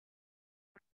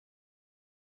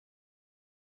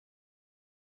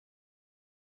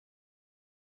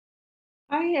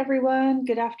Hi, everyone.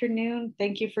 Good afternoon.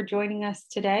 Thank you for joining us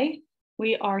today.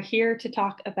 We are here to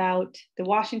talk about the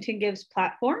Washington Gives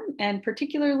platform and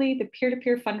particularly the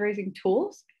peer-to-peer fundraising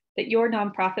tools that your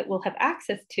nonprofit will have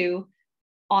access to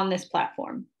on this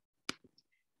platform.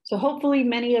 So hopefully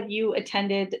many of you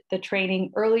attended the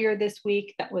training earlier this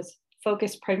week that was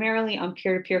focused primarily on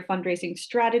peer-to-peer fundraising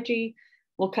strategy.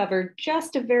 We'll cover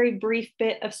just a very brief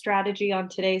bit of strategy on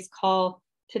today's call.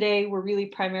 Today, we're really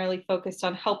primarily focused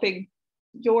on helping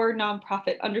your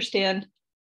nonprofit understand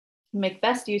and make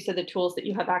best use of the tools that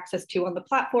you have access to on the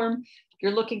platform. If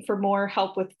you're looking for more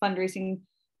help with fundraising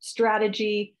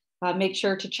strategy, make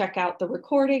sure to check out the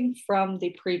recording from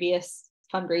the previous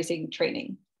fundraising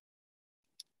training.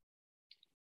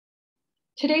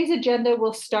 Today's agenda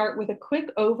will start with a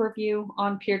quick overview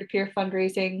on peer-to-peer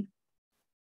fundraising.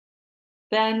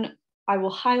 Then I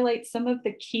will highlight some of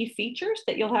the key features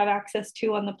that you'll have access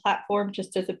to on the platform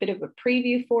just as a bit of a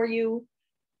preview for you.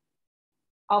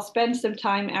 I'll spend some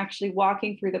time actually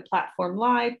walking through the platform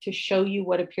live to show you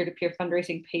what a peer-to-peer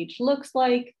fundraising page looks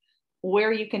like,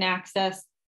 where you can access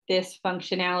this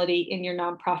functionality in your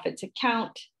nonprofit's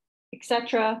account,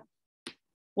 etc.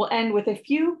 We'll end with a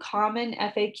few common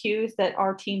FAQs that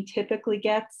our team typically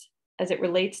gets as it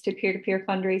relates to peer-to-peer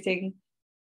fundraising.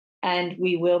 And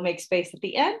we will make space at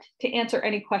the end to answer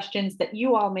any questions that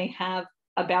you all may have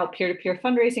about peer-to-peer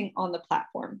fundraising on the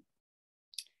platform.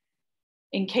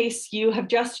 In case you have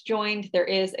just joined, there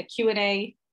is a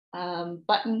Q&A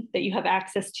button that you have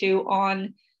access to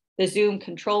on the Zoom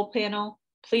control panel.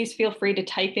 Please feel free to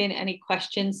type in any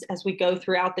questions as we go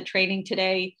throughout the training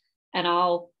today, and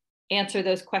I'll answer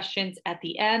those questions at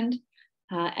the end.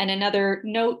 And another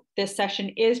note, this session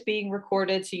is being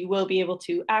recorded, so you will be able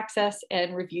to access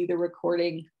and review the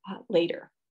recording later.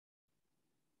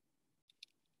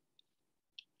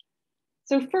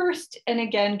 So first, and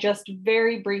again, just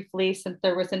very briefly, since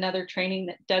there was another training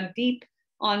that dug deep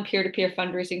on peer-to-peer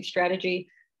fundraising strategy,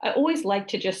 I always like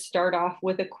to just start off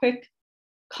with a quick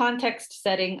context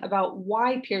setting about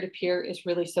why peer-to-peer is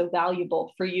really so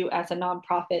valuable for you as a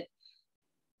nonprofit.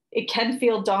 It can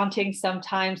feel daunting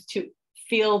sometimes to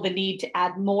feel the need to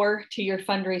add more to your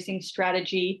fundraising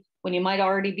strategy when you might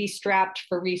already be strapped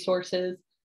for resources.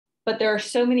 But there are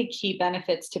so many key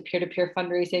benefits to peer-to-peer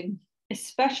fundraising,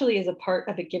 especially as a part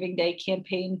of a Giving Day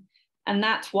campaign. And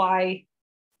that's why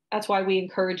we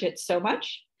encourage it so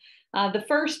much. The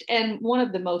first and one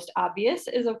of the most obvious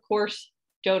is, of course,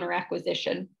 donor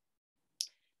acquisition.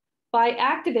 By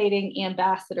activating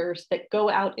ambassadors that go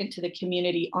out into the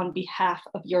community on behalf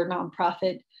of your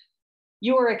nonprofit,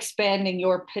 you are expanding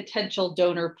your potential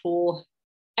donor pool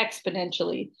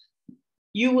exponentially.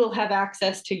 You will have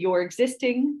access to your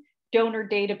existing donor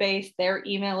database, their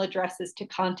email addresses to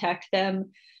contact them,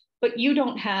 but you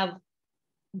don't have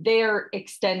their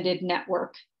extended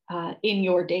network in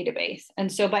your database. And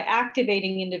so by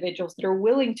activating individuals that are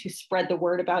willing to spread the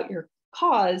word about your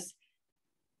cause,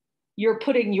 you're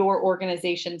putting your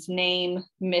organization's name,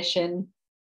 mission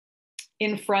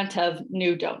in front of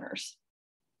new donors.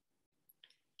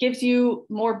 Gives you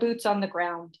more boots on the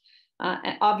ground.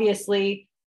 And obviously,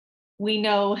 we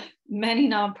know many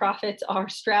nonprofits are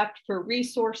strapped for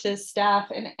resources,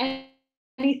 staff, and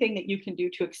anything that you can do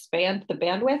to expand the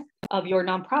bandwidth of your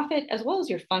nonprofit, as well as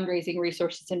your fundraising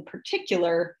resources in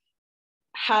particular,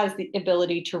 has the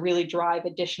ability to really drive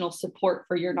additional support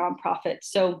for your nonprofit.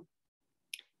 So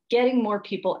getting more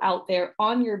people out there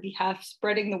on your behalf,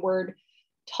 spreading the word,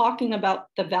 talking about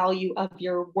the value of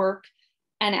your work,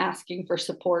 and asking for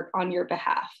support on your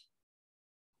behalf.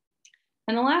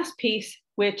 And the last piece,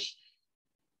 which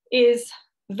is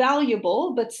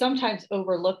valuable, but sometimes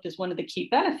overlooked as one of the key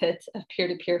benefits of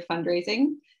peer-to-peer fundraising,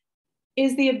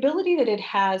 is the ability that it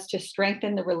has to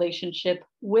strengthen the relationship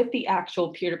with the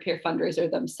actual peer-to-peer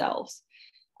fundraiser themselves.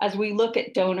 As we look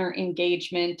at donor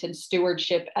engagement and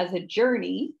stewardship as a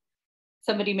journey,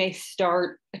 somebody may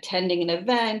start attending an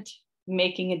event,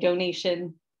 making a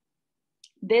donation.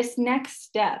 This next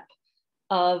step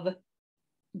of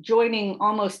joining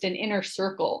almost an inner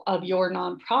circle of your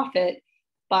nonprofit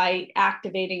by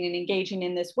activating and engaging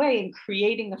in this way and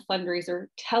creating a fundraiser,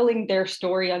 telling their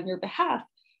story on your behalf,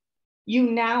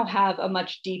 you now have a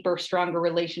much deeper, stronger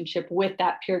relationship with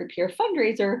that peer-to-peer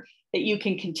fundraiser that you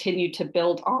can continue to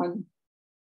build on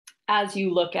as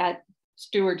you look at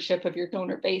stewardship of your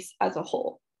donor base as a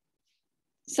whole.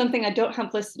 Something I don't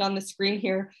have listed on the screen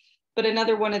here, but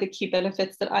another one of the key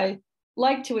benefits that I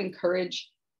like to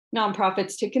encourage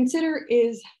nonprofits to consider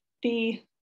is the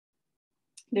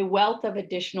wealth of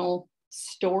additional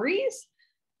stories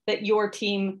that your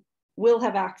team will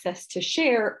have access to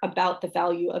share about the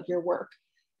value of your work.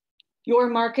 Your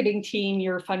marketing team,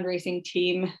 your fundraising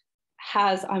team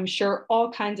has, I'm sure,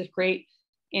 all kinds of great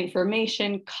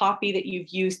information, copy that you've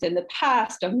used in the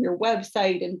past on your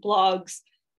website and blogs,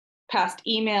 past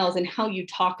emails, and how you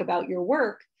talk about your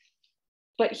work.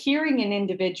 But hearing an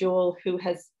individual who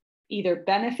has either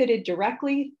benefited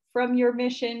directly from your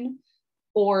mission,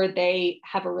 or they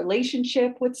have a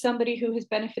relationship with somebody who has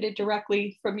benefited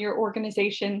directly from your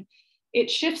organization,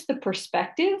 it shifts the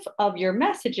perspective of your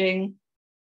messaging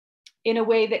in a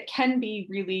way that can be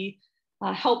really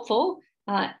helpful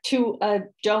to a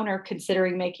donor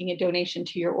considering making a donation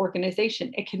to your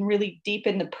organization. It can really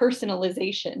deepen the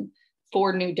personalization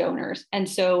for new donors. And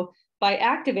so by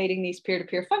activating these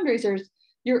peer-to-peer fundraisers,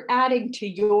 you're adding to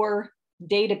your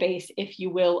database, if you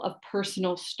will, of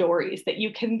personal stories that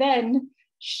you can then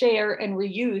share and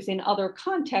reuse in other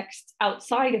contexts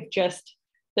outside of just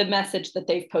the message that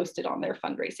they've posted on their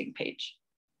fundraising page.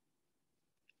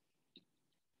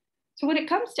 So when it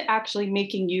comes to actually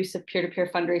making use of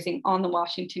peer-to-peer fundraising on the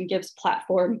Washington Gives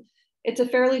platform, it's a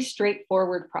fairly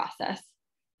straightforward process.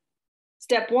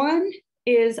 Step one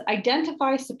is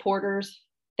identify supporters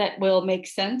that will make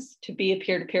sense to be a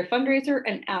peer-to-peer fundraiser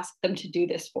and ask them to do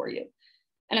this for you.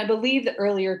 And I believe the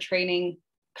earlier training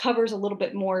covers a little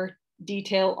bit more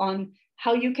detail on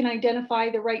how you can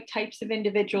identify the right types of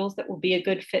individuals that will be a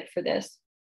good fit for this.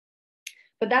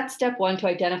 But that's step one, to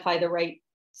identify the right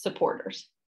supporters.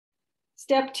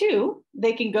 Step two,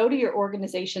 they can go to your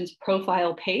organization's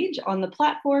profile page on the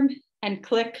platform and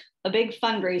click a big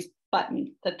fundraise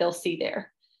button that they'll see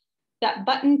there. That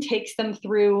button takes them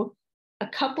through a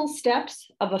couple steps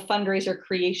of a fundraiser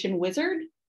creation wizard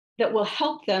that will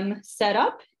help them set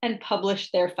up and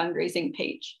publish their fundraising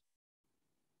page.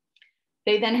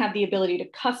 They then have the ability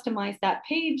to customize that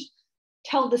page,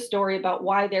 tell the story about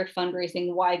why they're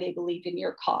fundraising, why they believe in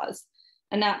your cause.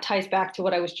 And that ties back to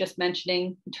what I was just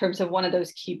mentioning in terms of one of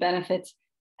those key benefits.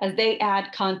 As they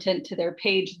add content to their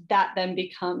page, that then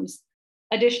becomes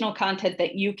additional content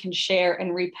that you can share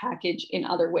and repackage in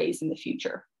other ways in the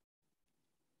future.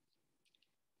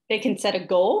 They can set a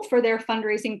goal for their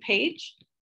fundraising page,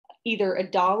 either a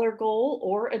dollar goal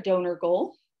or a donor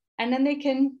goal, and then they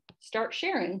can start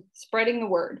sharing, spreading the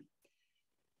word.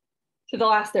 So they'll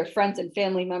ask their friends and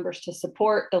family members to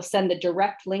support. They'll send the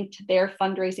direct link to their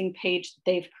fundraising page that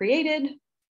they've created.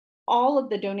 All of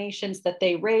the donations that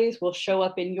they raise will show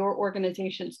up in your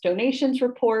organization's donations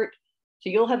report. So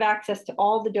you'll have access to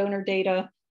all the donor data.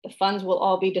 The funds will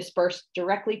all be dispersed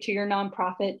directly to your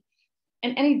nonprofit.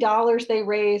 And any dollars they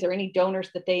raise or any donors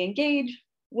that they engage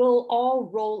will all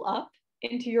roll up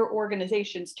into your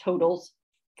organization's totals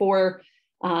for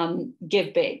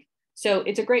Give Big. So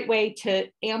it's a great way to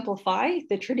amplify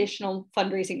the traditional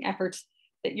fundraising efforts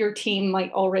that your team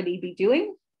might already be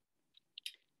doing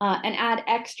and add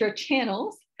extra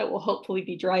channels that will hopefully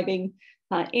be driving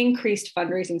increased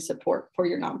fundraising support for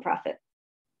your nonprofit.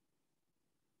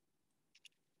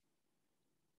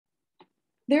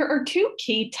 There are two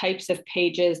key types of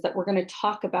pages that we're going to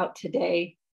talk about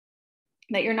today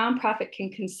that your nonprofit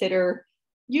can consider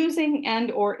using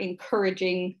and or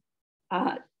encouraging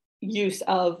use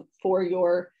of for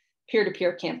your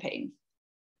peer-to-peer campaign.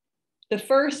 The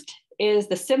first is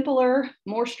the simpler,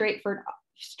 more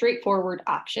straightforward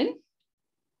option,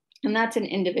 and that's an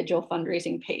individual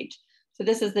fundraising page. So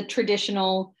this is the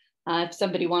traditional, if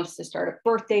somebody wants to start a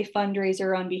birthday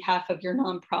fundraiser on behalf of your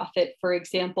nonprofit, for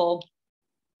example,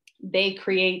 they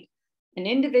create an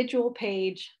individual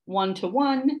page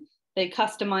one-to-one, they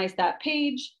customize that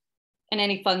page, and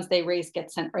any funds they raise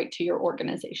get sent right to your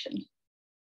organization.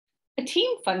 A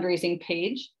team fundraising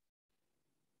page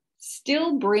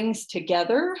still brings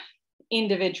together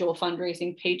individual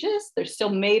fundraising pages. They're still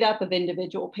made up of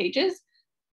individual pages,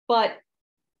 but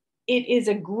it is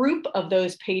a group of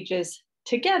those pages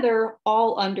together,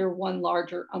 all under one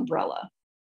larger umbrella.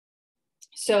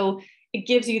 So it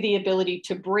gives you the ability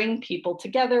to bring people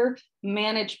together,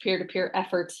 manage peer-to-peer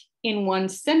efforts in one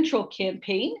central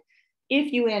campaign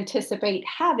if you anticipate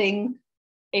having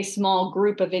a small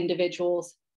group of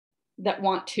individuals that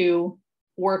want to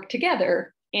work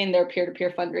together in their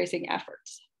peer-to-peer fundraising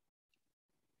efforts.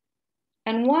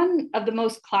 And one of the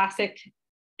most classic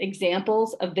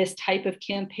examples of this type of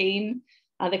campaign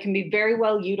that can be very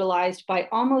well utilized by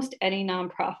almost any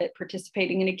nonprofit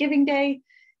participating in a giving day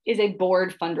is a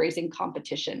board fundraising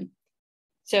competition.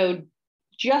 So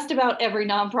just about every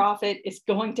nonprofit is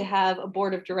going to have a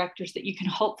board of directors that you can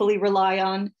hopefully rely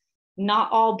on.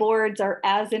 Not all boards are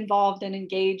as involved and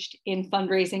engaged in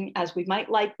fundraising as we might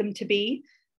like them to be,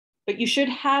 but you should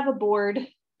have a board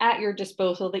at your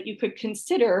disposal that you could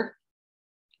consider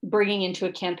bringing into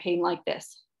a campaign like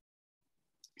this.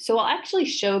 So I'll actually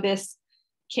show this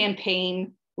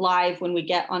campaign live when we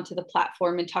get onto the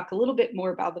platform and talk a little bit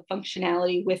more about the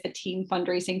functionality with a team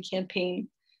fundraising campaign.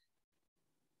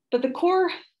 But the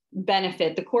core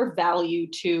benefit, the core value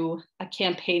to a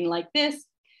campaign like this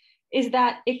is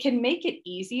that it can make it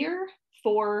easier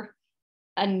for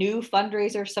a new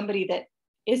fundraiser, somebody that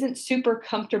isn't super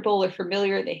comfortable or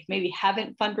familiar, they maybe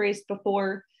haven't fundraised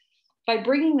before, by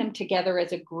bringing them together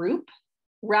as a group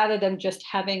rather than just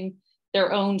having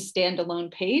their own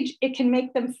standalone page. It can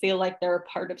make them feel like they're a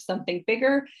part of something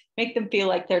bigger, make them feel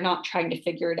like they're not trying to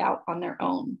figure it out on their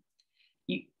own.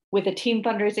 With a team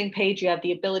fundraising page, you have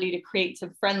the ability to create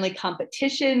some friendly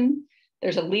competition.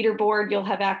 There's a leaderboard you'll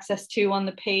have access to on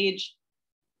the page.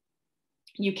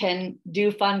 You can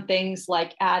do fun things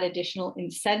like add additional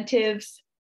incentives.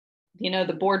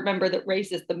 The board member that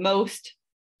raises the most,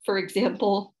 for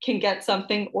example, can get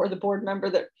something, or the board member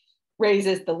that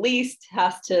raises the least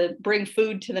has to bring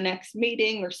food to the next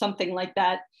meeting or something like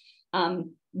that.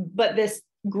 But this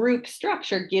group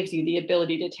structure gives you the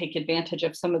ability to take advantage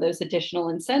of some of those additional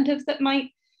incentives that might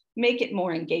make it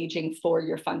more engaging for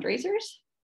your fundraisers.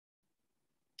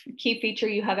 A key feature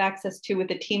you have access to with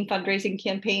the team fundraising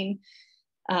campaign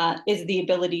is the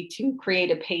ability to create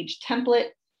a page template.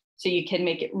 So you can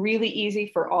make it really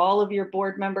easy for all of your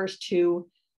board members to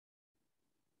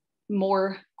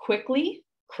more quickly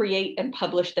create and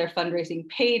publish their fundraising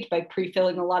page by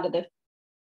pre-filling a lot of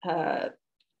the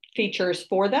features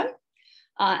for them.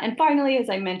 And finally, as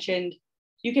I mentioned,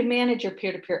 you can manage your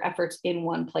peer-to-peer efforts in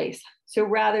one place. So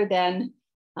rather than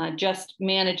just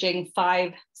managing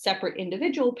 5 separate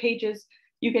individual pages,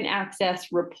 you can access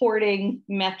reporting,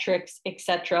 metrics,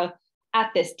 etc.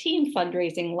 at this team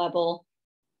fundraising level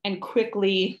and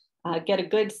quickly get a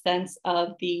good sense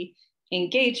of the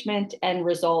engagement and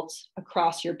results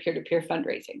across your peer-to-peer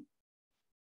fundraising.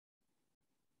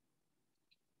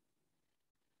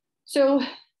 So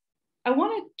I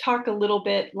want to talk a little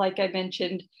bit, like I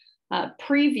mentioned,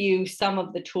 preview some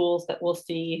of the tools that we'll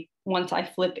see once I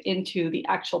flip into the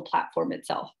actual platform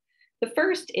itself. The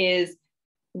first is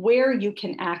where you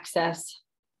can access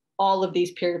all of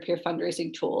these peer-to-peer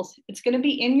fundraising tools. It's going to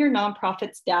be in your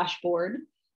nonprofit's dashboard.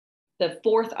 The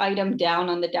 4th item down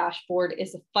on the dashboard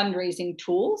is the fundraising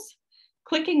tools.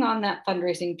 Clicking on that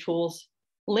fundraising tools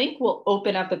link will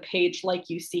open up a page like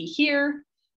you see here.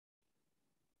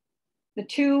 The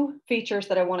 2 features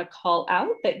that I want to call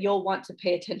out that you'll want to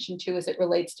pay attention to as it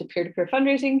relates to peer-to-peer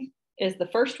fundraising is the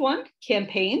first one,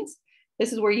 campaigns.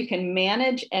 This is where you can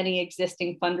manage any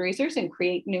existing fundraisers and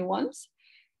create new ones.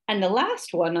 And the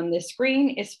last one on this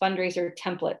screen is fundraiser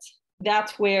templates.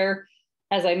 That's where,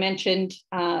 as I mentioned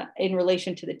in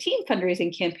relation to the team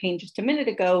fundraising campaign just a minute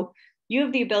ago, you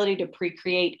have the ability to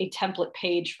pre-create a template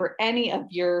page for any of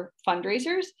your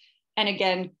fundraisers. And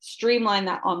again, streamline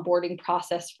that onboarding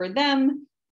process for them,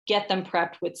 get them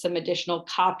prepped with some additional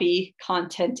copy,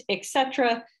 content,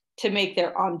 etc., to make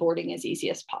their onboarding as easy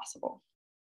as possible.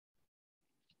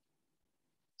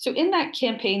 So in that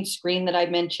campaign screen that I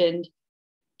mentioned,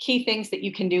 key things that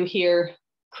you can do here: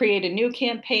 create a new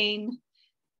campaign,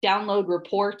 download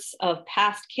reports of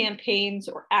past campaigns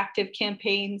or active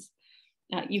campaigns.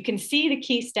 You can see the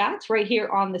key stats right here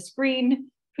on the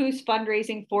screen: who's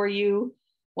fundraising for you,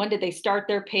 when did they start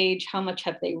their page, how much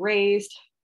have they raised.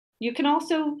 You can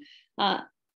also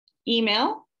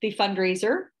email the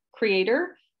fundraiser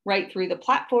creator right through the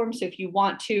platform. So if you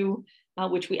want to,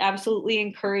 which we absolutely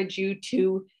encourage you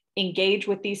to engage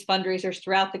with these fundraisers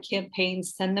throughout the campaign,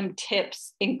 send them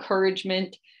tips,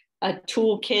 encouragement, a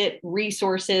toolkit,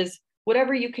 resources,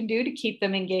 whatever you can do to keep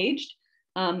them engaged.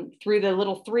 Through the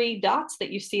little 3 dots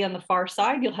that you see on the far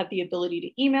side, you'll have the ability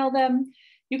to email them.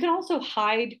 You can also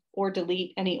hide or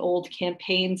delete any old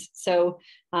campaigns. So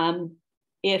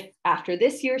if after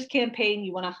this year's campaign,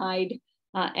 you want to hide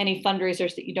any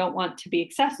fundraisers that you don't want to be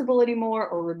accessible anymore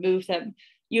or remove them,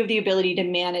 you have the ability to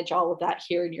manage all of that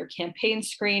here in your campaign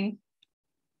screen.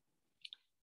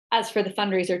 As for the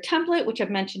fundraiser template, which I've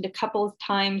mentioned a couple of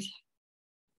times,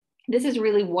 this is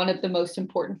really one of the most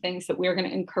important things that we're going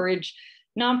to encourage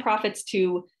nonprofits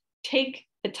to take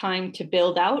the time to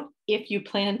build out if you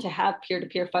plan to have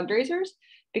peer-to-peer fundraisers,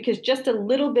 because just a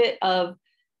little bit of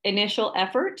initial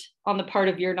effort on the part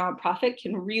of your nonprofit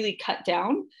can really cut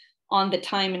down on the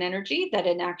time and energy that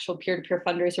an actual peer-to-peer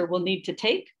fundraiser will need to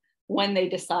take when they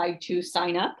decide to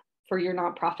sign up for your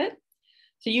nonprofit.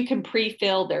 So you can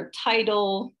pre-fill their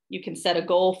title, you can set a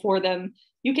goal for them,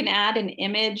 you can add an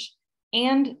image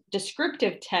and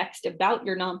descriptive text about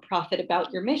your nonprofit,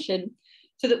 about your mission,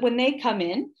 so that when they come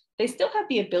in, they still have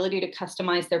the ability to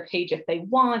customize their page if they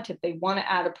want. If they want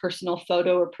to add a personal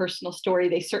photo or personal story,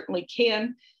 they certainly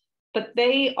can. but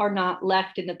they are not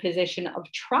left in the position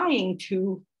of trying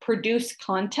to produce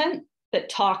content that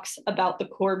talks about the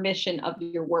core mission of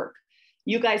your work.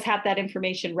 You guys have that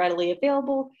information readily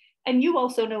available, and you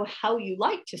also know how you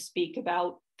like to speak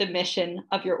about the mission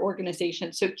of your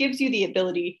organization. So it gives you the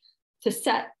ability to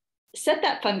set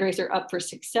that fundraiser up for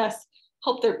success,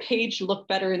 help their page look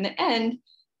better in the end,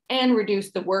 and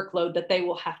reduce the workload that they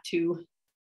will have to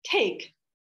take,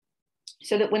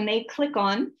 so that when they click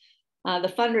on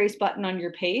the fundraise button on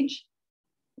your page,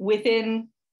 within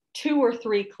 2 or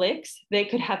 3 clicks, they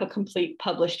could have a complete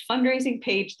published fundraising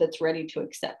page that's ready to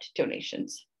accept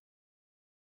donations.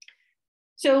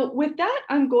 So with that,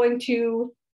 I'm going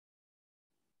to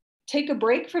take a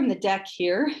break from the deck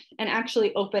here and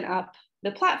actually open up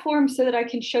the platform so that I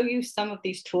can show you some of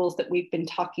these tools that we've been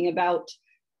talking about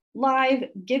live,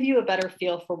 give you a better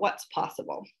feel for what's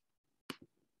possible.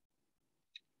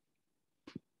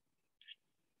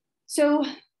 So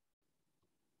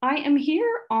I am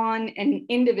here on an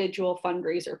individual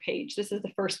fundraiser page. This is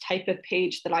the first type of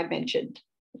page that I mentioned.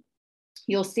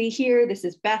 You'll see here, this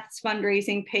is Beth's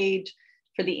fundraising page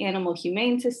for the Animal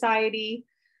Humane Society.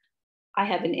 I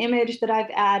have an image that I've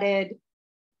added,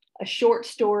 a short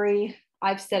story.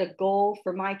 I've set a goal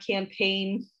for my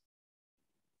campaign.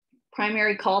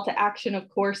 Primary call to action, of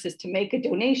course, is to make a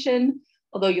donation,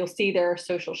 although you'll see there are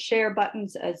social share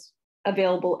buttons as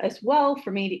available as well for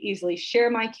me to easily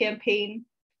share my campaign.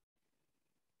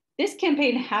 This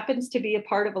campaign happens to be a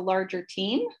part of a larger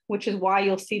team, which is why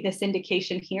you'll see this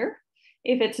indication here.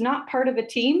 If it's not part of a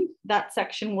team, that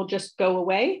section will just go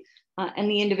away, and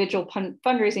the individual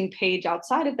fundraising page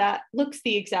outside of that looks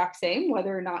the exact same,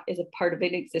 whether or not is a part of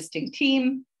an existing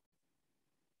team.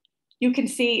 You can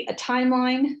see a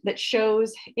timeline that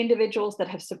shows individuals that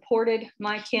have supported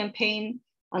my campaign,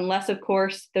 unless, of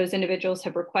course, those individuals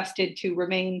have requested to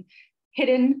remain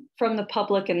hidden from the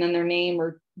public, and then their name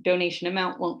or donation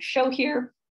amount won't show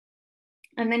here.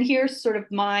 And then here's sort of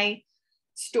my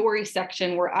story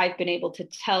section where I've been able to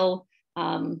tell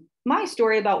my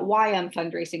story about why I'm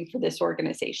fundraising for this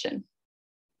organization.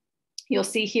 You'll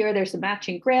see here there's a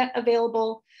matching grant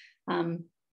available.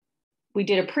 We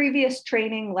did a previous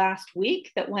training last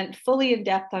week that went fully in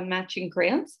depth on matching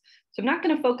grants. So I'm not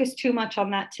going to focus too much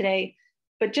on that today,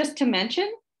 but just to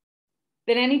mention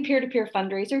that any peer-to-peer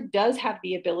fundraiser does have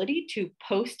the ability to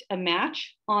post a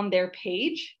match on their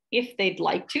page if they'd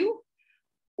like to,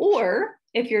 or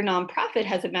if your nonprofit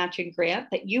has a matching grant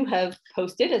that you have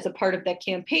posted as a part of that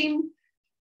campaign,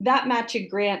 that matching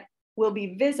grant will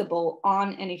be visible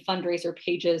on any fundraiser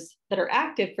pages that are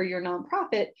active for your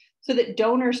nonprofit, so that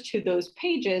donors to those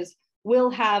pages will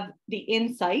have the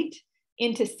insight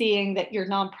into seeing that your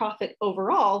nonprofit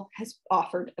overall has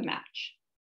offered a match.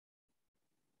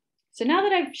 So now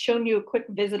that I've shown you a quick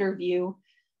visitor view,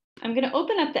 I'm going to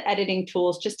open up the editing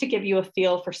tools just to give you a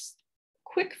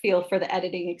quick feel for the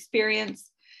editing experience.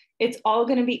 It's all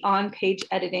going to be on page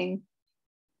editing,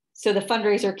 so the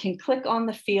fundraiser can click on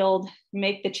the field,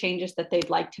 make the changes that they'd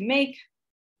like to make.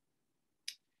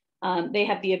 They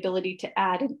have the ability to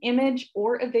add an image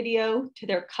or a video to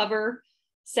their cover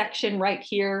section right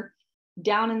here.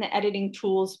 Down in the editing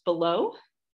tools below,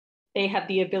 they have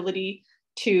the ability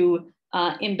to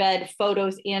embed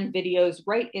photos and videos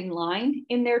right in line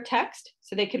in their text.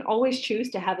 So they can always choose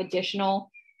to have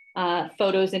additional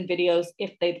photos and videos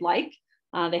if they'd like.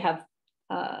 They have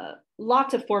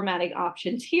lots of formatting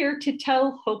options here to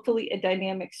tell, hopefully, a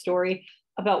dynamic story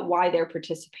about why they're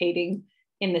participating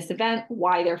in this event,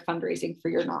 why they're fundraising for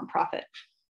your nonprofit.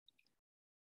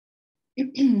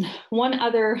 One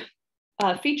other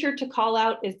feature to call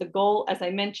out is the goal. As I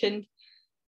mentioned,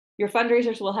 your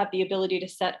fundraisers will have the ability to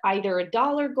set either a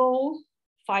dollar goal,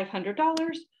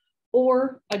 $500,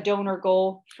 or a donor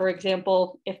goal. For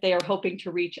example, if they are hoping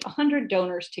to reach 100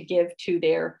 donors to give to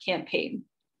their campaign.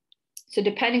 So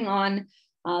depending on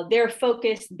their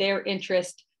focus, their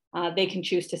interest, they can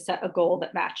choose to set a goal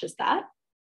that matches that.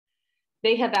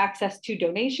 They have access to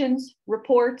donations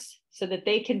reports so that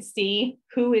they can see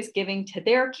who is giving to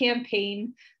their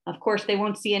campaign. Of course, they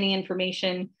won't see any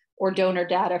information or donor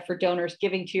data for donors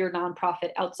giving to your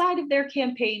nonprofit outside of their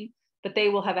campaign, but they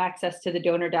will have access to the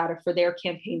donor data for their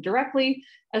campaign directly,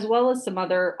 as well as some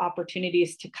other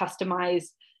opportunities to customize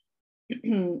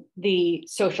the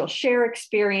social share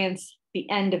experience, the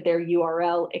end of their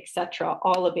URL, etc.,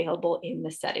 all available in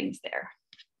the settings there.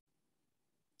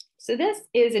 So this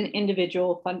is an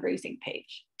individual fundraising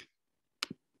page.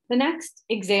 The next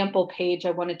example page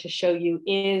I wanted to show you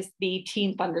is the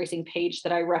team fundraising page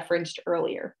that I referenced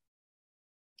earlier.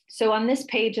 So on this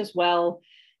page as well,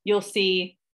 you'll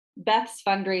see Beth's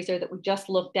fundraiser that we just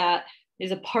looked at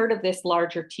is a part of this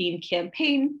larger team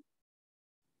campaign.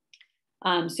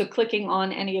 So clicking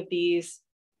on any of these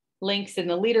links in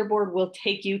the leaderboard will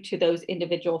take you to those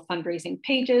individual fundraising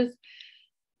pages.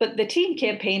 But the team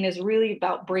campaign is really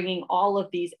about bringing all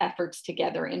of these efforts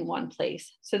together in one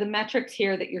place. So the metrics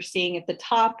here that you're seeing at the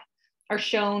top are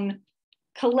shown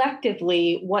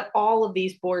collectively what all of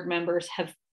these board members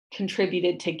have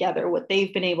contributed together, what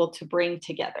they've been able to bring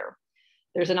together.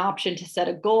 There's an option to set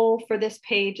a goal for this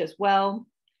page as well.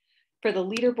 For the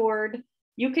leaderboard,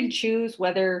 you can choose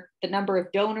whether the number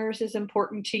of donors is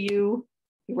important to you,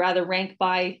 you rather rank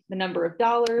by the number of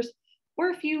dollars, or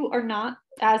if you are not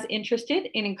as interested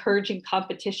in encouraging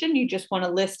competition, you just want to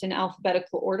list in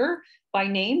alphabetical order by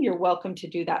name, you're welcome to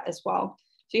do that as well.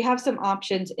 So you have some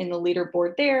options in the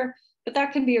leaderboard there, but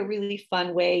that can be a really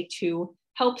fun way to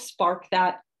help spark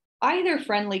that either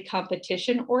friendly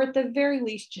competition or at the very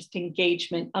least just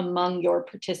engagement among your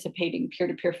participating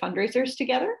peer-to-peer fundraisers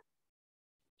together.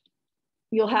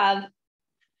 You'll have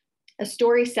a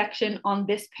story section on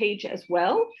this page as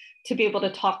well to be able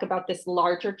to talk about this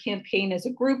larger campaign as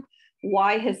a group.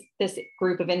 Why has this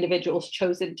group of individuals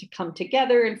chosen to come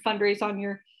together and fundraise on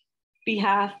your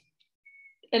behalf?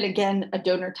 And again, a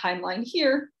donor timeline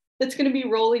here that's going to be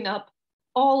rolling up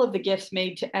all of the gifts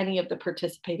made to any of the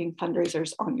participating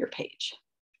fundraisers on your page.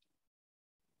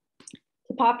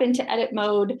 To pop into edit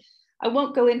mode, I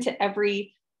won't go into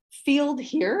every field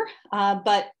here,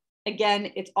 but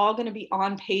again, it's all going to be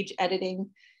on page editing.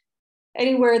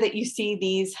 Anywhere that you see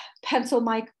these pencil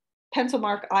mark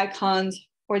icons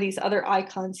or these other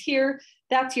icons here,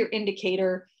 that's your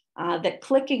indicator that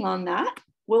clicking on that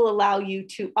will allow you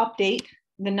to update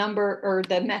the number or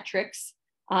the metrics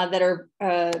that are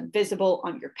visible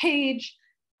on your page,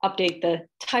 update the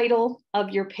title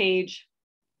of your page.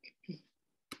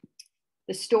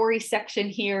 The story section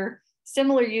here,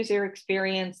 similar user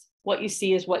experience. What you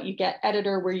see is what you get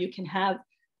editor, where you can have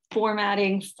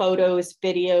formatting, photos,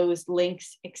 videos,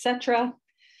 links, etc.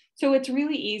 So it's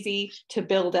really easy to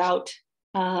build out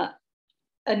a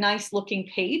nice looking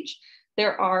page.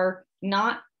 There are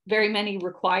not very many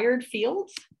required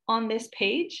fields on this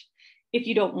page. If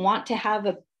you don't want to have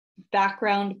a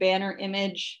background banner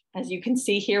image, as you can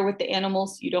see here with the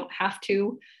animals, you don't have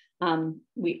to.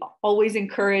 We always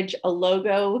encourage a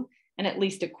logo and at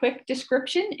least a quick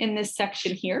description in this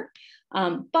section here,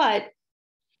 but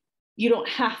you don't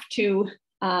have to,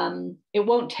 it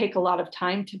won't take a lot of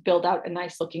time to build out a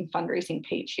nice looking fundraising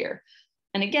page here.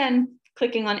 And again,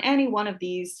 clicking on any one of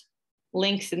these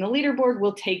links in the leaderboard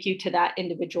will take you to that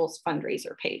individual's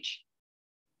fundraiser page.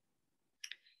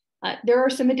 There are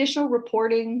some additional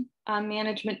reporting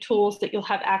management tools that you'll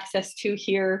have access to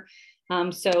here.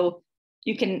 So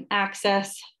you can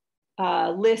access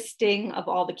listing of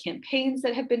all the campaigns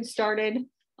that have been started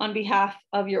on behalf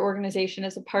of your organization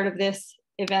as a part of this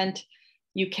event.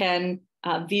 You can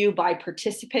view by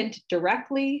participant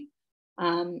directly.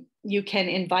 You can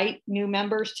invite new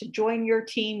members to join your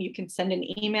team. You can send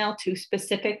an email to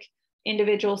specific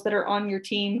individuals that are on your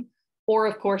team, or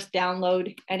of course,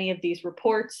 download any of these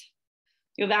reports.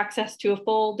 You have access to a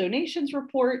full donations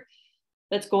report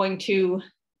that's going to,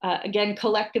 again,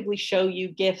 collectively show you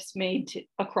gifts made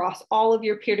across all of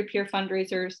your peer-to-peer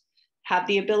fundraisers, have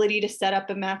the ability to set up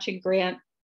a matching grant.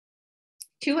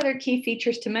 Two other key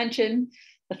features to mention: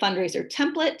 the fundraiser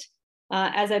template.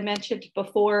 As I mentioned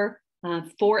before,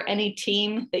 for any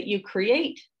team that you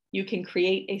create, you can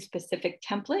create a specific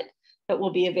template that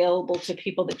will be available to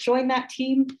people that join that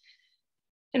team.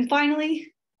 And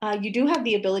finally, you do have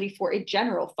the ability for a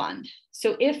general fund.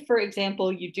 So if, for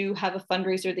example, you do have a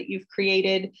fundraiser that you've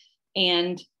created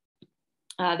and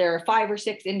there are 5 or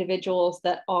 6 individuals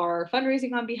that are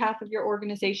fundraising on behalf of your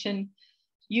organization,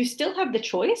 you still have the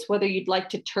choice whether you'd like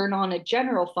to turn on a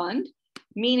general fund,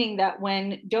 meaning that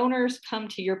when donors come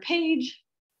to your page,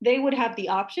 they would have the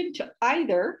option to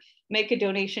either make a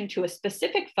donation to a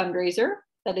specific fundraiser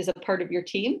that is a part of your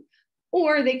team,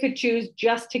 or they could choose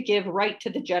just to give right to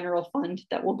the general fund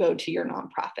that will go to your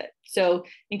nonprofit. So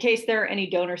in case there are any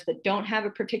donors that don't have a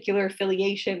particular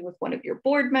affiliation with one of your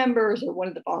board members or one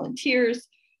of the volunteers,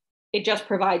 it just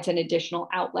provides an additional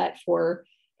outlet for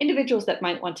individuals that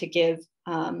might want to give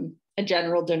a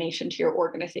general donation to your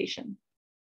organization.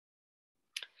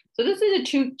 So those are the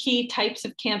 2 key types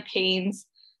of campaigns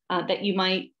that you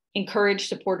might encourage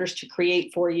supporters to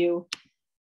create for you.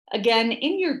 Again,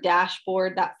 in your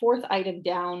dashboard, that 4th item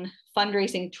down,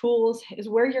 fundraising tools, is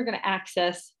where you're going to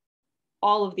access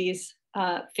all of these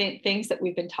things that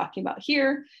we've been talking about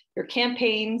here, your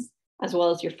campaigns, as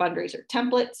well as your fundraiser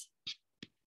templates.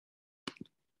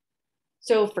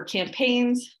 So for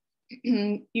campaigns,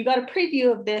 you got a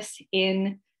preview of this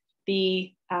in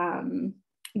the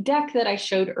deck that I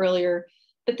showed earlier.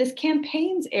 But this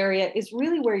campaigns area is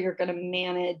really where you're going to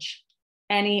manage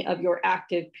any of your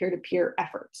active peer-to-peer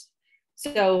efforts.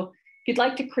 So if you'd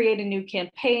like to create a new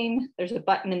campaign, there's a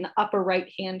button in the upper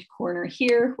right-hand corner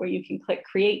here where you can click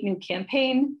Create New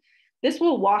Campaign. This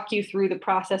will walk you through the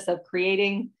process of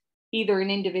creating either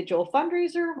an individual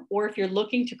fundraiser, or if you're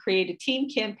looking to create a team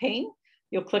campaign,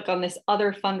 you'll click on this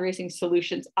Other Fundraising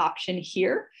Solutions option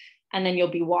here, and then you'll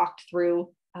be walked through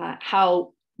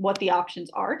what the options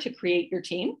are to create your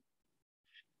team.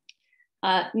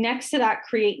 Next to that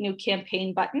Create New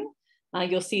Campaign button,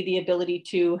 you'll see the ability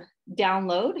to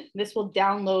download. This will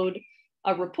download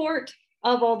a report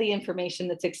of all the information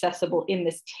that's accessible in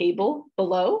this table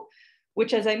below,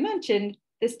 which, as I mentioned,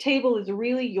 this table is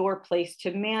really your place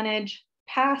to manage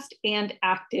past and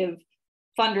active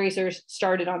fundraisers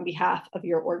started on behalf of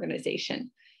your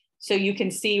organization. So you can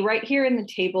see right here in the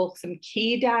table some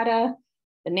key data,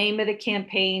 the name of the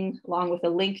campaign, along with a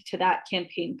link to that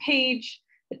campaign page,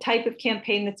 the type of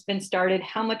campaign that's been started,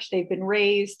 how much they've been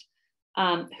raised,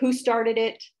 who started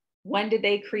it, when did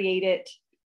they create it.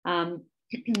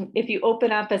 If you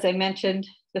open up, as I mentioned,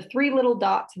 the three little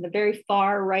dots in the very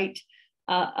far right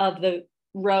of the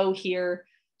row here,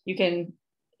 you can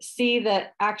see the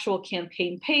actual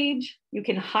campaign page. You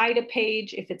can hide a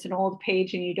page if it's an old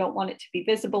page and you don't want it to be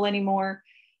visible anymore.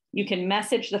 You can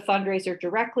message the fundraiser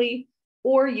directly,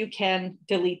 or you can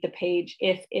delete the page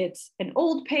if it's an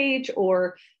old page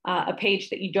or a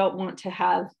page that you don't want to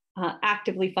have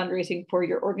actively fundraising for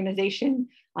your organization.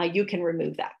 You can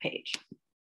remove that page.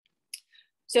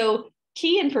 So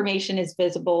key information is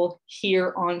visible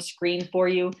here on screen for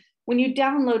you. When you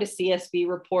download a CSV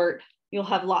report, you'll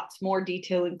have lots more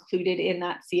detail included in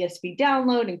that CSV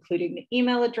download, including the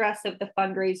email address of the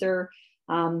fundraiser,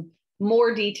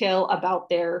 more detail about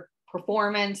their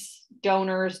performance,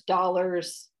 donors,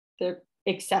 dollars,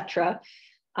 etc.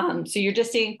 So you're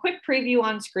just seeing a quick preview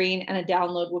on screen, and a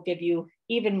download will give you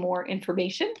even more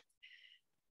information.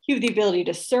 You have the ability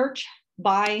to search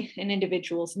by an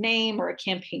individual's name or a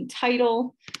campaign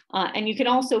title, and you can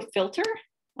also filter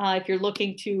if you're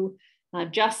looking to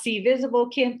just see visible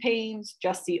campaigns,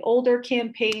 just see older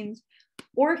campaigns,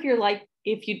 or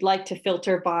if you'd like to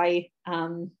filter by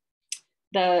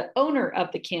the owner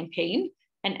of the campaign.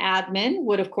 An admin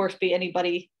would, of course, be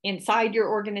anybody inside your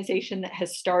organization that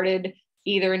has started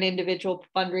either an individual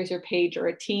fundraiser page or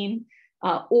a team,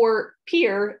 or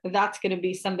peer, that's going to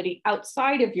be somebody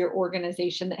outside of your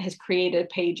organization that has created a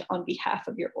page on behalf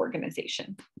of your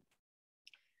organization.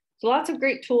 So lots of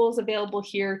great tools available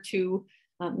here to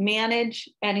manage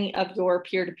any of your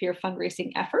peer-to-peer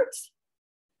fundraising efforts.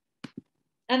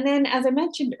 And then, as I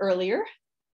mentioned earlier,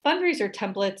 fundraiser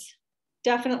templates,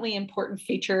 definitely important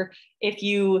feature if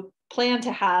you plan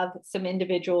to have some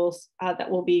individuals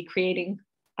that will be creating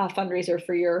a fundraiser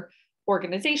for your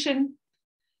organization.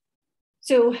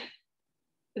 So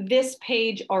this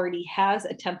page already has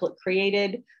a template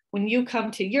created. When you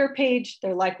come to your page,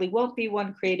 there likely won't be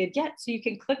one created yet. So you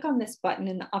can click on this button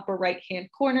in the upper right-hand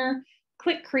corner,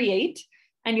 click Create,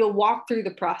 and you'll walk through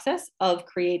the process of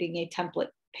creating a template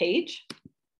page.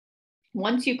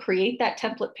 Once you create that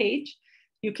template page,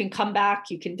 you can come back,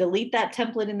 you can delete that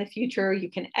template in the future, you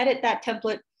can edit that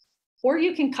template, or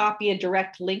you can copy a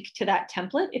direct link to that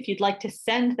template if you'd like to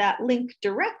send that link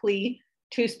directly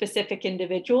to specific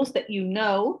individuals that you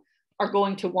know are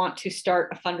going to want to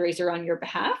start a fundraiser on your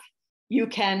behalf. You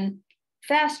can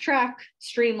fast track,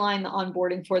 streamline the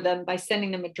onboarding for them by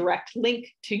sending them a direct link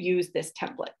to use this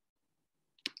template.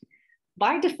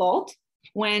 By default,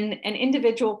 when an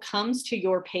individual comes to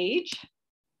your page,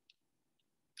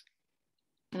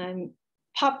 and I'm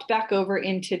popped back over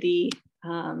into the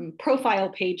profile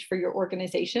page for your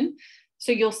organization.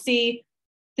 So you'll see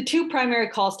the two primary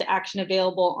calls to action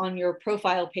available on your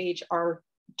profile page are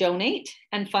donate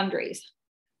and fundraise.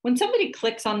 When somebody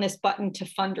clicks on this button to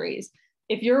fundraise,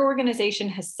 if your organization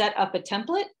has set up a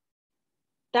template,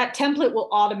 that template will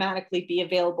automatically be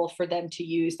available for them to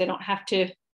use. They don't have to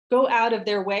go out of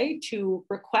their way to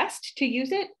request to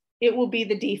use it. It will be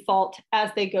the default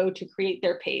as they go to create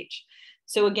their page.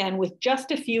 So again, with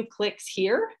just a few clicks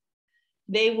here,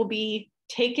 they will be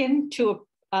taken to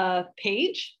a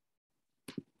page.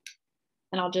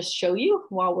 And I'll just show you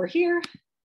while we're here.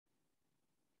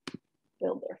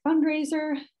 Build their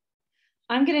fundraiser.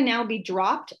 I'm going to now be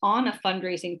dropped on a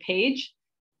fundraising page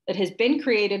that has been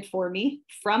created for me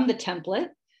from the template.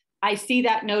 I see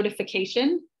that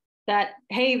notification that,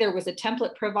 hey, there was a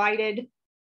template provided.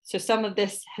 So some of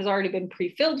this has already been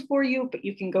pre-filled for you, but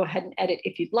you can go ahead and edit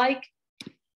if you'd like.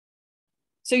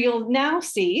 So you'll now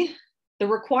see the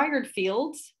required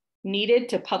fields needed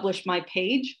to publish my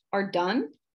page are done.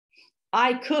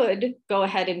 I could go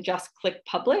ahead and just click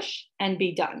publish and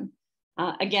be done.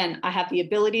 Again, I have the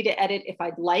ability to edit if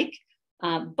I'd like,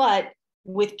 but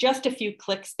with just a few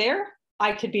clicks there,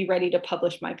 I could be ready to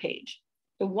publish my page.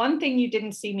 The one thing you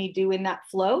didn't see me do in that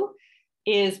flow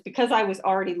is because I was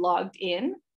already logged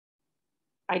in,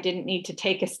 I didn't need to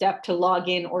take a step to log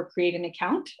in or create an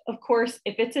account. Of course,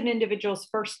 if it's an individual's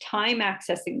first time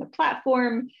accessing the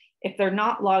platform, if they're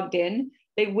not logged in,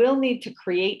 they will need to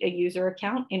create a user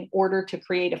account in order to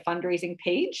create a fundraising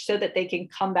page so that they can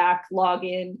come back, log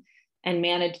in, and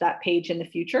manage that page in the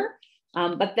future.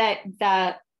 But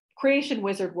that creation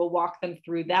wizard will walk them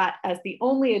through that as the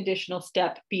only additional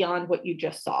step beyond what you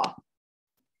just saw.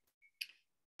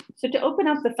 So to open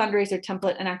up the fundraiser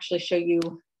template and actually show you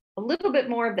a little bit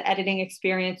more of the editing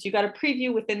experience, you got a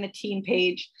preview within the team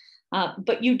page,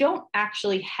 but you don't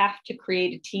actually have to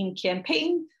create a team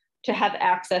campaign to have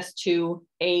access to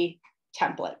a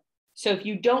template. So if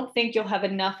you don't think you'll have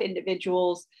enough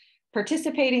individuals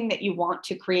participating that you want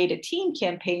to create a team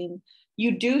campaign,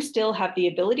 you do still have the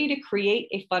ability to create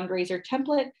a fundraiser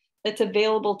template that's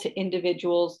available to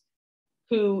individuals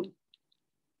who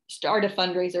start a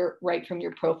fundraiser right from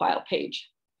your profile page.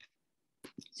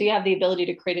 So you have the ability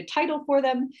to create a title for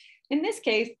them. In this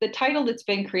case, the title that's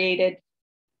been created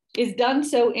is done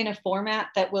so in a format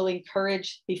that will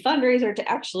encourage the fundraiser to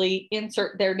actually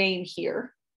insert their name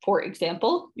here. For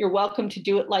example, you're welcome to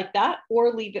do it like that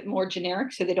or leave it more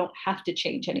generic so they don't have to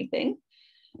change anything.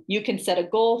 You can set a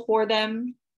goal for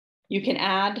them. You can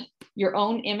add your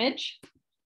own image.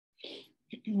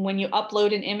 When you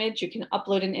upload an image, you can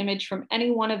upload an image from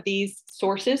any one of these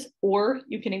sources, or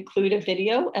you can include a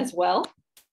video as well.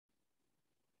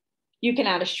 You can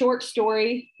add a short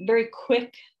story, very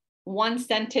quick, one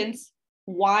sentence.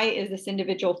 Why is this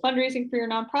individual fundraising for your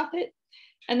nonprofit?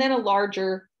 And then a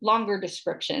longer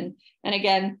description. And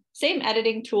again, same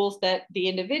editing tools that the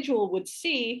individual would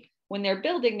see when they're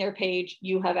building their page,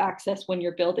 you have access when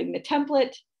you're building the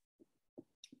template.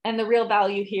 And the real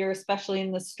value here, especially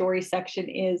in the story section,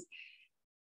 is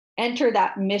enter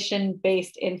that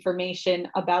mission-based information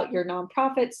about your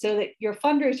nonprofit so that your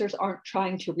fundraisers aren't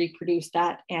trying to reproduce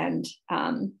that and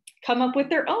come up with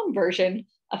their own version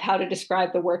of how to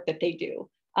describe the work that they do,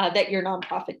 that your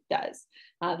nonprofit does.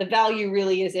 The value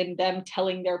really is in them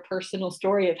telling their personal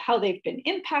story of how they've been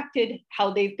impacted,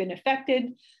 how they've been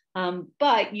affected,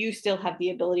 but you still have the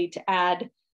ability to add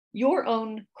your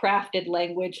own crafted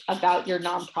language about your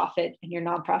nonprofit and your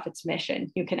nonprofit's mission.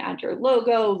 You can add your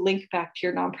logo, link back to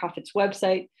your nonprofit's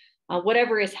website,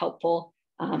 whatever is helpful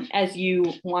as you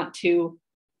want to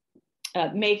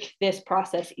make this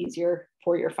process easier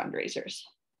for your fundraisers.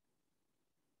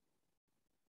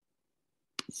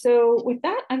 So with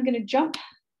that, I'm going to jump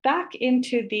back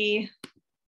into the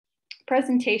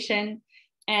presentation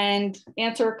and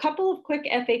answer a couple of quick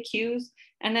FAQs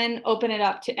and then open it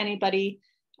up to anybody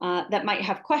that might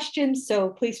have questions. So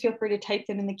please feel free to type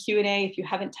them in the Q&A if you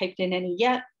haven't typed in any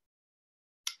yet.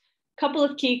 A couple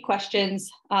of key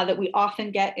questions that we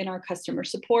often get in our customer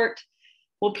support.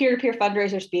 Will peer-to-peer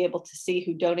fundraisers be able to see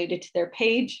who donated to their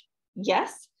page?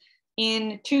 Yes,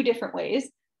 in two different ways.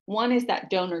 One is that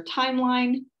donor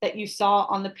timeline that you saw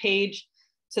on the page.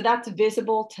 So that's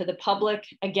visible to the public.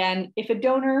 Again, if a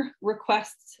donor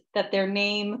requests that their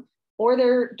name or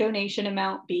their donation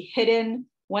amount be hidden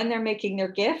when they're making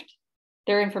their gift,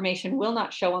 their information will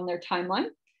not show on their timeline.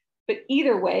 But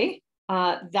either way,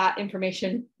 that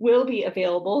information will be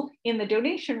available in the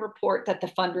donation report that the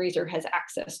fundraiser has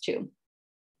access to.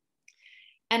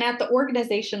 And at the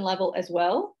organization level as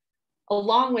well,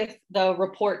 along with the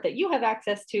report that you have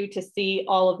access to see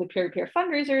all of the peer-to-peer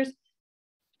fundraisers,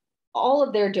 all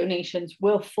of their donations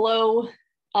will flow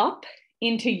up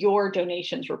into your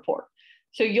donations report.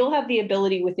 So you'll have the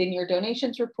ability within your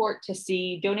donations report to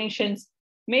see donations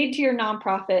made to your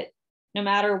nonprofit, no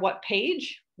matter what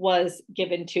page was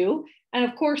given to. And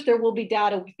of course, there will be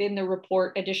data within the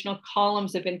report, additional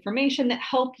columns of information that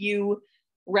help you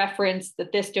reference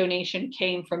that this donation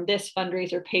came from this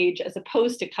fundraiser page as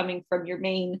opposed to coming from your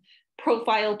main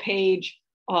profile page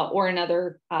or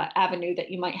another avenue that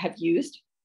you might have used.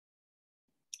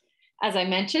 As I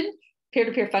mentioned,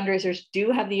 peer-to-peer fundraisers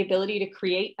do have the ability to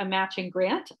create a matching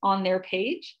grant on their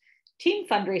page. Team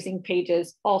fundraising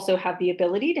pages also have the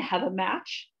ability to have a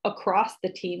match across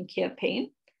the team campaign.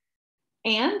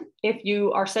 And if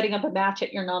you are setting up a match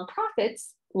at your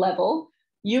nonprofit's level,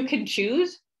 you can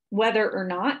choose whether or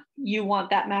not you want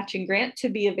that matching grant to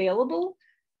be available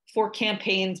for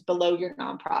campaigns below your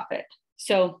nonprofit.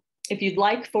 So if you'd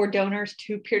like for donors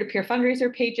to peer-to-peer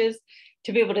fundraiser pages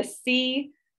to be able to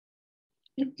see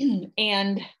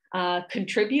and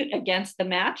contribute against the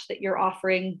match that you're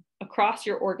offering across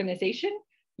your organization,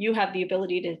 you have the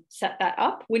ability to set that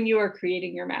up when you are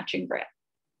creating your matching grant.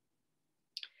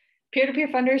 Peer-to-peer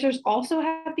fundraisers also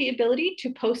have the ability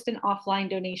to post an offline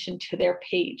donation to their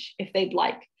page if they'd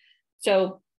like.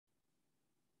 So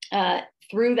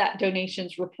through that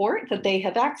donations report that they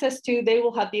have access to, they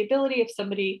will have the ability, if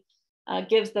somebody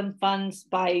gives them funds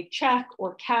by check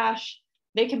or cash,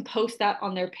 they can post that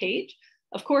on their page.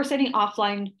 Of course, any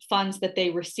offline funds that they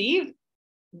receive,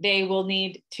 they will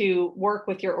need to work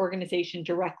with your organization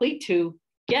directly to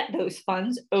get those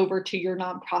funds over to your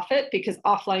nonprofit, because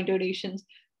offline donations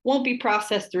won't be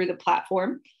processed through the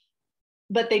platform,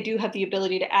 but they do have the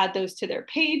ability to add those to their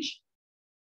page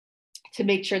to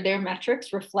make sure their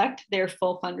metrics reflect their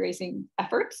full fundraising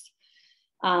efforts.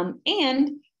 And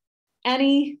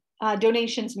any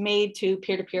donations made to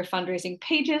peer-to-peer fundraising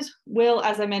pages will,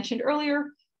 as I mentioned earlier,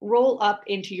 roll up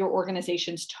into your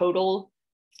organization's total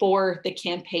for the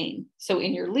campaign. So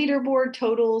in your leaderboard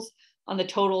totals, on the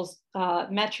totals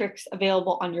metrics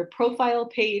available on your profile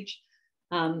page,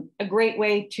 a great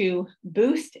way to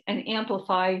boost and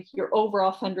amplify your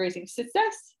overall fundraising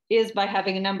success is by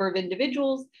having a number of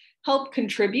individuals help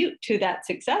contribute to that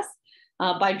success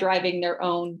by driving their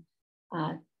own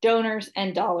donors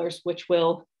and dollars, which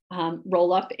will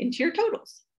roll up into your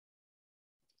totals.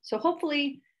 So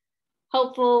hopefully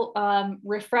helpful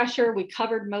refresher. We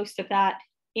covered most of that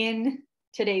in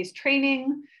today's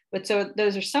training, but so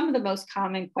those are some of the most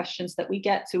common questions that we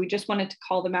get. So we just wanted to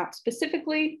call them out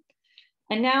specifically.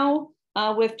 And now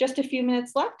with just a few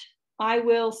minutes left, I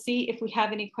will see if we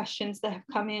have any questions that have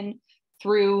come in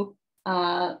throughout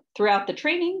the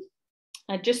training.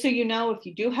 Just so you know, if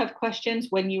you do have questions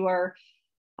when you are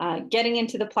getting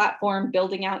into the platform,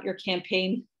 building out your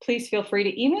campaign, please feel free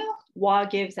to email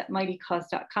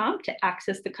wagives@mightycause.com to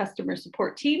access the customer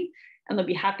support team, and they'll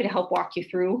be happy to help walk you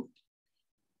through.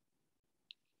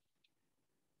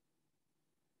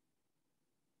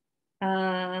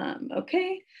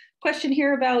 Okay, question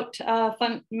here about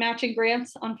matching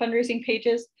grants on fundraising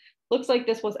pages. Looks like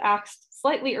this was asked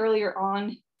slightly earlier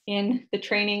on in the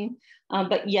training,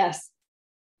 but yes,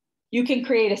 you can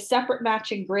create a separate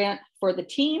matching grant for the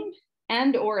team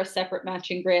and or a separate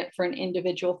matching grant for an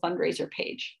individual fundraiser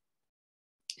page.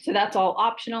 So that's all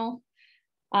optional.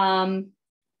 And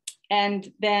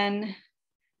then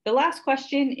the last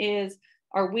question is,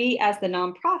 are we as the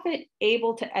nonprofit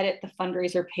able to edit the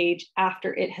fundraiser page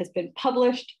after it has been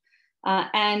published?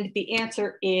 And the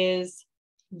answer is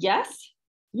yes,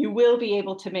 you will be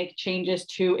able to make changes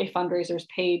to a fundraiser's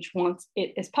page once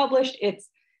it is published. It's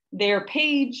their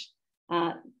page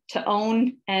to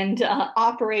own and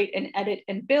operate and edit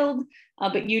and build,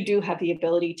 but you do have the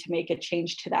ability to make a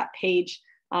change to that page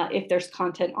if there's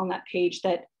content on that page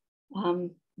that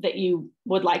that you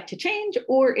would like to change,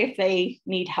 or if they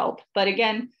need help. But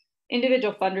again,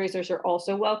 individual fundraisers are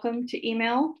also welcome to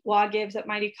email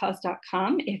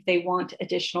wagives@mightycause.com if they want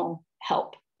additional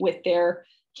help with their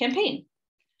campaign.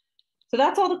 So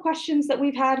that's all the questions that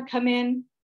we've had come in.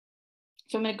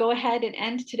 So I'm going to go ahead and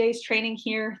end today's training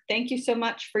here. Thank you so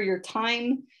much for your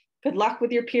time. Good luck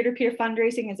with your peer-to-peer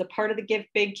fundraising as a part of the Give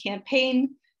Big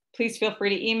campaign. Please feel free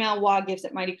to email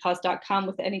wagives@mightycause.com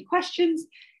with any questions.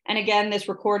 And again, this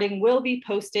recording will be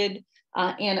posted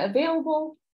and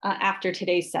available after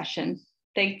today's session.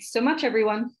 Thanks so much,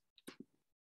 everyone.